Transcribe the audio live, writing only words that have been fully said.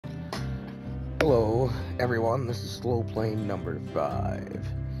everyone, this is Slow Plane number 5.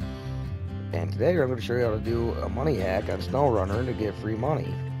 And today I'm going to show you how to do a money hack on SnowRunner to get free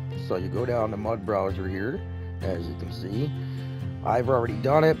money. So you go down to Mud Browser here, as you can see. I've already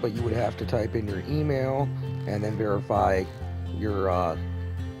done it, but you would have to type in your email and then verify your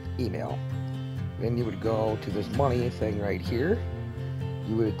email. Then you would go to this money thing right here.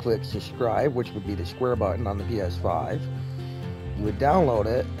 You would click subscribe, which would be the square button on the PS5. You would download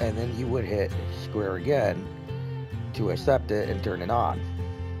it, and then you would hit square again to accept it and turn it on.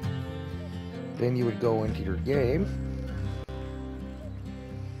 Then you would go into your game.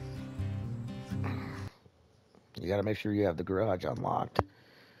 You gotta make sure you have the garage unlocked.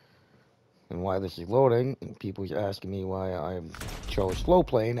 And while this is loading, people are asking me why I chose Slow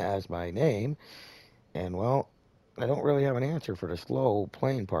Plane as my name. And well, I don't really have an answer for the slow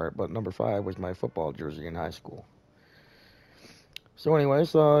plane part, but number 5 was my football jersey in high school. So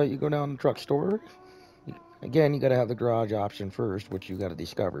anyways, you go down to the truck store. Again, you got to have the garage option first, which you got to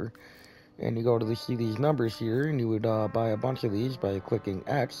discover. And you go to see these numbers here, and you would buy a bunch of these by clicking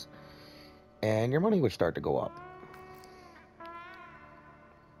X, and your money would start to go up.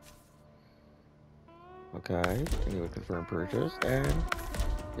 Okay, and you would confirm purchase, and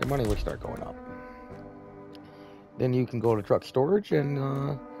your money would start going up. Then you can go to truck storage, and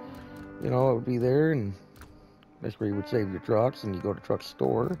it would be there, and that's where you would save your trucks. And you go to truck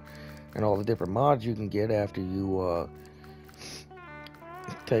store, and all the different mods you can get after you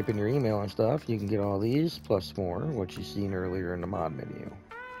type in your email and stuff. You can get all these plus more, which you seen earlier in the mod menu.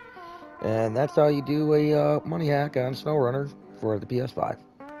 And that's how you do a money hack on SnowRunner for the PS5.